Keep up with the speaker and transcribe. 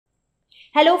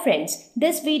Hello friends,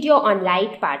 this video on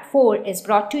Light Part 4 is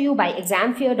brought to you by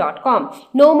examfear.com.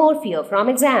 No more fear from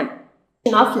exam.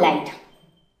 Of light.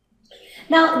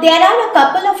 Now there are a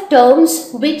couple of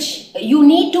terms which you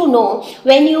need to know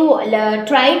when you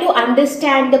try to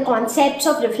understand the concepts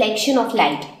of reflection of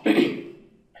light.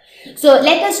 So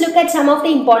let us look at some of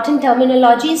the important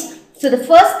terminologies. So the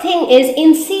first thing is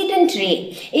incident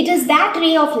ray. It is that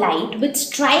ray of light which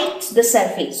strikes the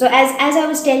surface. So as I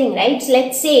was telling, right, so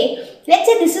let's say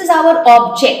this is our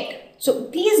object. So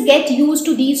please get used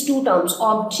to these two terms,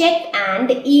 object and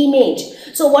image.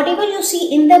 So whatever you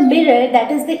see in the mirror,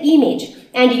 that is the image,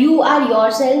 and you are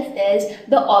yourself as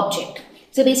the object.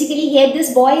 So basically here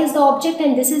this boy is the object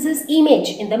and this is his image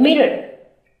in the mirror.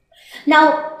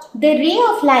 Now the ray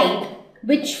of light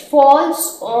which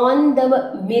falls on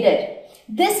the mirror,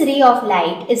 this ray of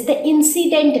light is the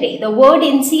incident ray. The word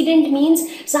incident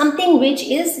means something which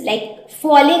is like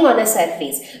falling on a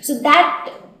surface. So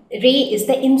that ray is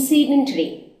the incident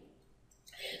ray.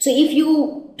 So if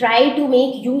you try to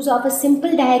make use of a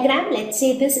simple diagram, let's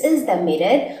say this is the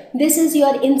mirror, this is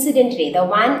your incident ray. The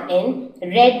one in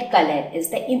red color is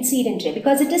the incident ray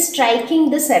because it is striking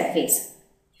the surface.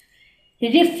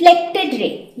 Reflected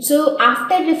ray. So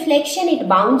after reflection it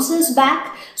bounces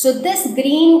back. So this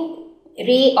green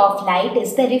ray of light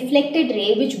is the reflected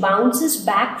ray which bounces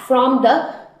back from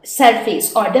the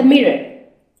surface or the mirror.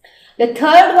 The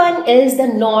third one is the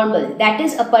normal, that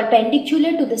is a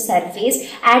perpendicular to the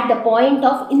surface at the point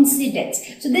of incidence.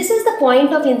 So this is the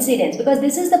point of incidence because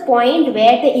this is the point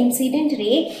where the incident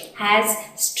ray has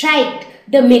struck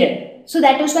the mirror. So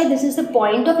that is why this is the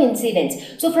point of incidence.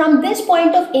 So from this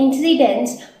point of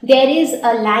incidence, there is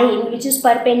a line which is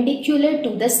perpendicular to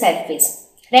the surface,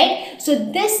 right? So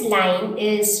this line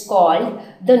is called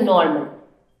the normal.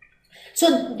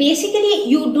 So basically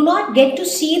you do not get to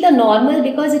see the normal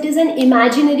because it is an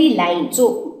imaginary line.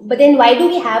 So, but then why do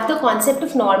we have the concept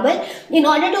of normal? In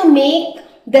order to make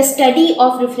the study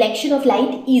of reflection of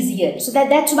light easier. So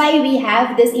that's why we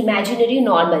have this imaginary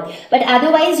normal. But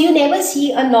otherwise you never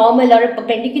see a normal or a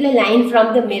perpendicular line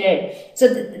from the mirror. So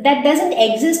that doesn't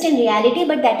exist in reality,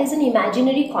 but that is an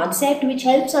imaginary concept which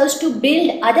helps us to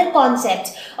build other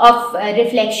concepts of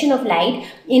reflection of light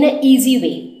in an easy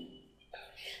way.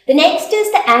 The next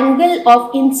is the angle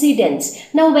of incidence.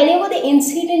 Now whenever the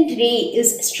incident ray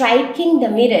is striking the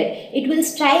mirror, it will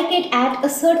strike it at a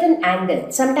certain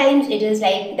angle. Sometimes it is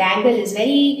like the angle is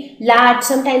very large,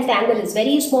 sometimes the angle is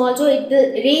very small. So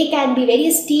the ray can be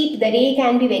very steep, the ray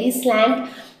can be very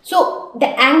slant. So the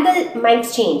angle might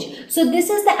change. So this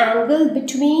is the angle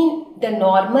between the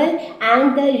normal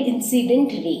and the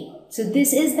incident ray. So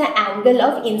this is the angle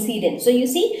of incidence. So you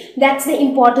see, that's the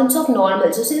importance of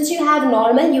normal. So since you have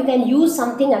normal, you can use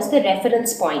something as the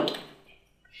reference point.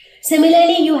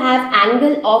 Similarly, you have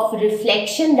angle of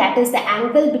reflection, that is the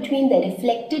angle between the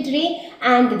reflected ray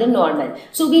and the normal.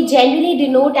 So we generally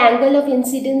denote angle of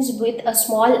incidence with a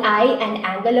small I and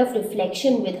angle of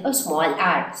reflection with a small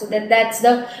r. So that's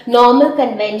the normal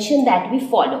convention that we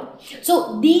follow.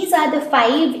 So these are the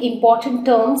 5 important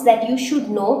terms that you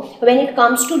should know when it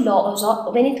comes to laws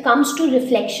or when it comes to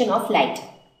reflection of light.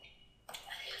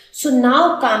 So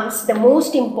now comes the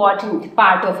most important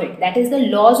part of it, that is the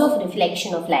laws of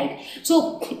reflection of light.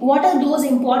 So what are those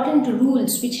important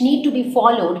rules which need to be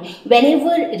followed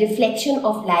whenever reflection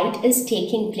of light is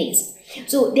taking place?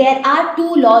 So there are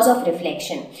 2 laws of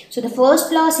reflection. So the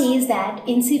first law says that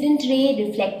incident ray,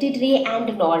 reflected ray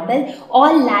and normal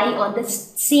all lie on the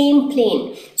same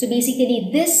plane. So basically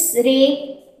this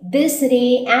ray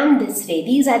and this ray,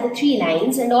 these are the 3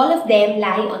 lines and all of them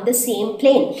lie on the same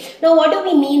plane. Now what do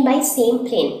we mean by same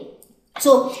plane?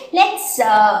 So let's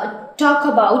talk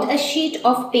about a sheet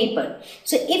of paper.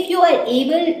 So if you are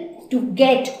able to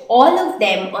get all of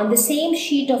them on the same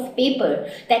sheet of paper,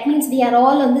 that means they are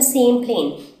all on the same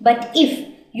plane. But if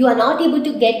you are not able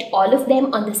to get all of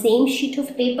them on the same sheet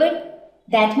of paper,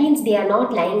 that means they are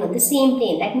not lying on the same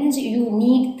plane. That means you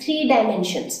need 3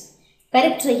 dimensions.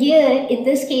 Correct. So here in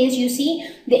this case you see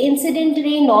the incident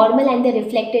ray, normal and the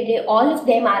reflected ray, all of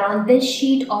them are on this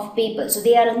sheet of paper. So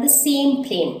they are on the same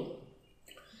plane.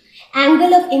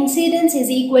 Angle of incidence is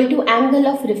equal to angle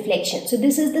of reflection. So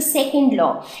this is the second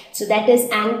law. So that is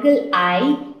angle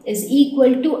I is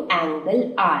equal to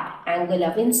angle R. Angle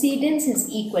of incidence is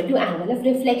equal to angle of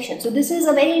reflection. So this is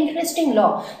a very interesting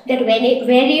law that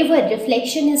wherever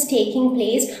reflection is taking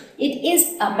place, it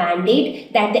is a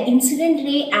mandate that the incident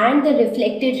ray and the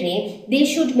reflected ray, they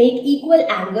should make equal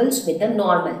angles with the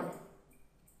normal.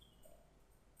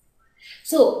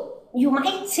 So you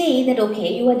might say that,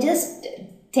 okay, you are just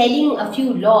telling a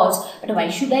few laws, but why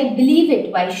should I believe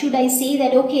it? Why should I say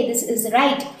that, okay, this is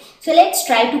right? So let's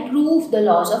try to prove the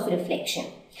laws of reflection.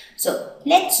 So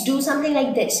let's do something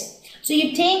like this. So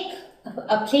you take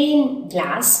a plain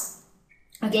glass,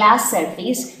 a glass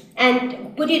surface,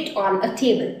 and put it on a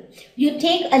table. You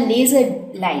take a laser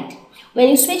light. When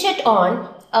you switch it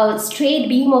on, a straight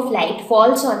beam of light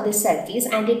falls on this surface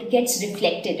and it gets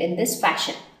reflected in this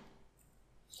fashion.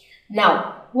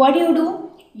 Now, what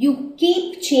do? You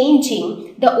keep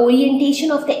changing the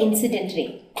orientation of the incident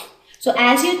ray. So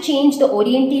as you change the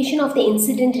orientation of the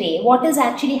incident ray, what is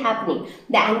actually happening?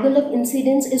 The angle of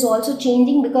incidence is also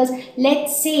changing, because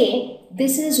let's say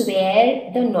this is where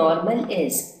the normal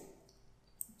is.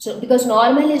 So because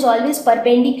normal is always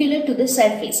perpendicular to the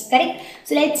surface, correct?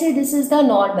 So let's say this is the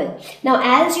normal. Now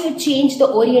as you change the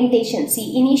orientation,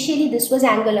 see, initially this was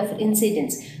angle of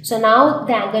incidence. So now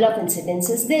the angle of incidence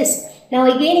is this. Now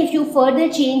again, if you further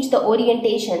change the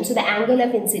orientation, so the angle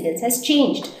of incidence has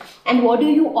changed. And what do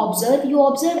you observe? You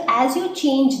observe as you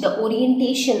change the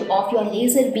orientation of your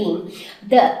laser beam,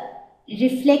 the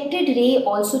reflected ray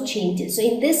also changes. So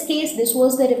in this case, this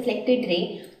was the reflected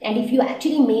ray, and if you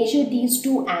actually measure these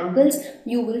two angles,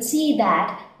 you will see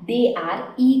that they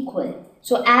are equal.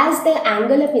 So as the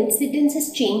angle of incidence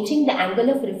is changing, the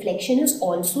angle of reflection is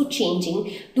also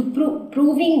changing, to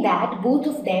proving that both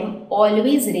of them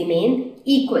always remain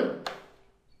equal.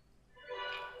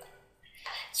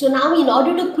 So now in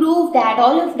order to prove that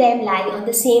all of them lie on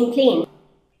the same plane,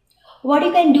 what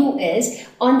you can do is,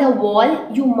 on the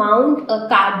wall you mount a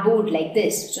cardboard like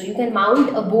this. So you can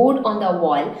mount a board on the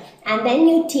wall, and then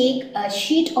you take a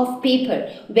sheet of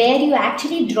paper where you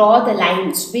actually draw the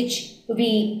lines which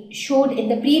we showed in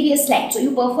the previous slide. So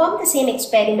you perform the same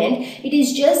experiment. It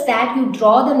is just that you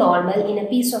draw the normal in a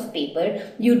piece of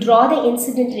paper, you draw the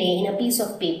incident ray in a piece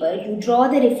of paper, you draw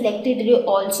the reflected ray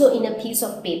also in a piece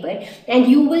of paper, and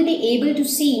you will be able to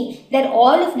see that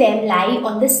all of them lie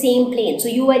on the same plane. So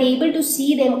you are able to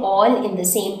see them all in the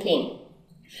same plane.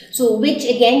 So which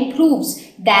again proves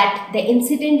that the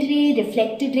incident ray,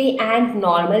 reflected ray and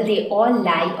normal, they all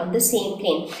lie on the same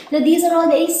plane. Now these are all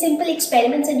very simple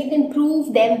experiments and you can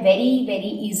prove them very, very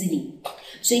easily.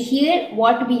 So here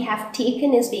what we have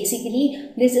taken is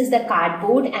basically, this is the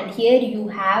cardboard, and here you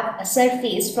have a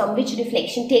surface from which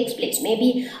reflection takes place,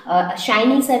 maybe a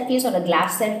shiny surface or a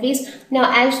glass surface.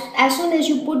 Now as soon as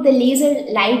you put the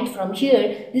laser light from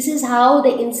here, this is how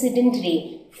the incident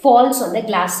ray falls on the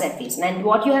glass surface. And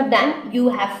what you have done, you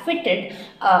have fitted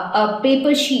a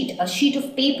paper sheet, a sheet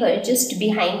of paper just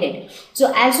behind it.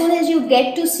 So as soon as you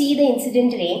get to see the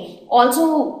incident ray,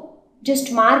 also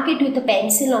just mark it with a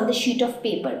pencil on the sheet of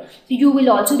paper. So you will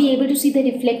also be able to see the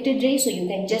reflected ray, so you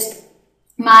can just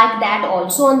mark that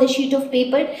also on the sheet of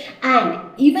paper. And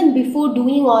even before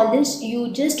doing all this,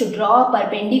 you just draw a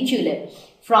perpendicular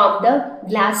from the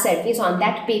glass surface on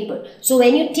that paper. So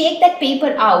when you take that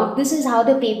paper out, this is how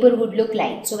the paper would look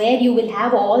like. So where you will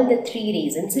have all the three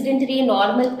rays, incident ray,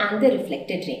 normal and the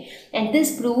reflected ray. And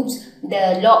this proves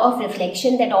the law of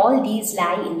reflection, that all these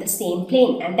lie in the same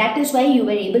plane, and that is why you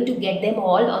were able to get them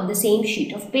all on the same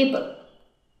sheet of paper.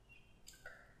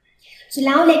 So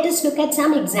now let us look at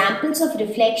some examples of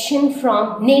reflection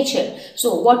from nature.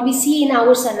 So what we see in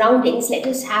our surroundings, let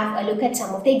us have a look at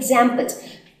some of the examples.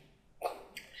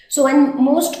 So one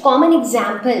most common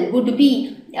example would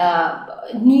be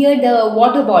near the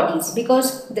water bodies,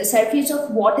 because the surface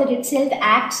of water itself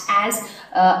acts as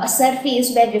a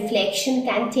surface where reflection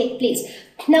can take place.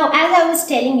 Now, as I was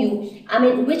telling you,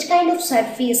 which kind of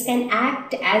surface can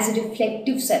act as a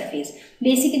reflective surface?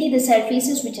 Basically, the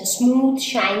surfaces which are smooth,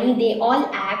 shiny, they all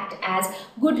act as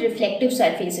good reflective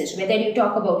surfaces. Whether you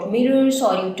talk about mirrors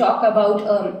or you talk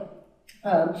about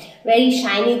very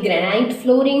shiny granite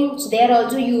flooring, so there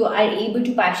also you are able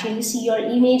to partially see your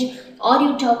image. Or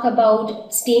you talk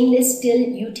about stainless steel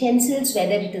utensils,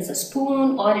 whether it is a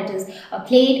spoon or it is a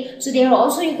plate, so there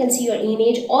also you can see your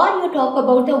image. Or you talk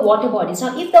about the water bodies.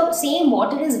 Now if the same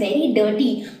water is very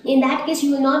dirty, in that case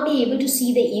you will not be able to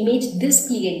see the image this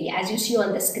clearly as you see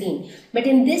on the screen. But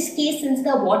in this case, since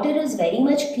the water is very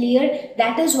much clear,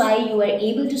 that is why you are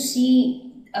able to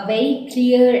see a very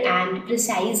clear and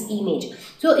precise image.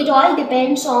 So it all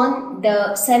depends on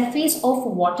the surface of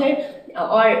water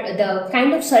or the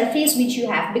kind of surface which you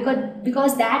have,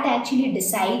 because that actually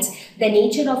decides the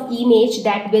nature of image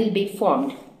that will be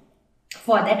formed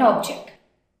for that object.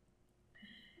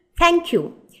 Thank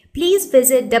you. Please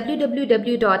visit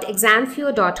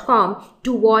www.examfear.com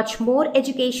to watch more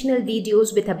educational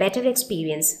videos with a better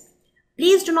experience.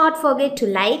 Please do not forget to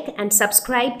like and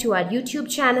subscribe to our YouTube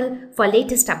channel for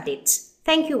latest updates.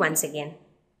 Thank you once again.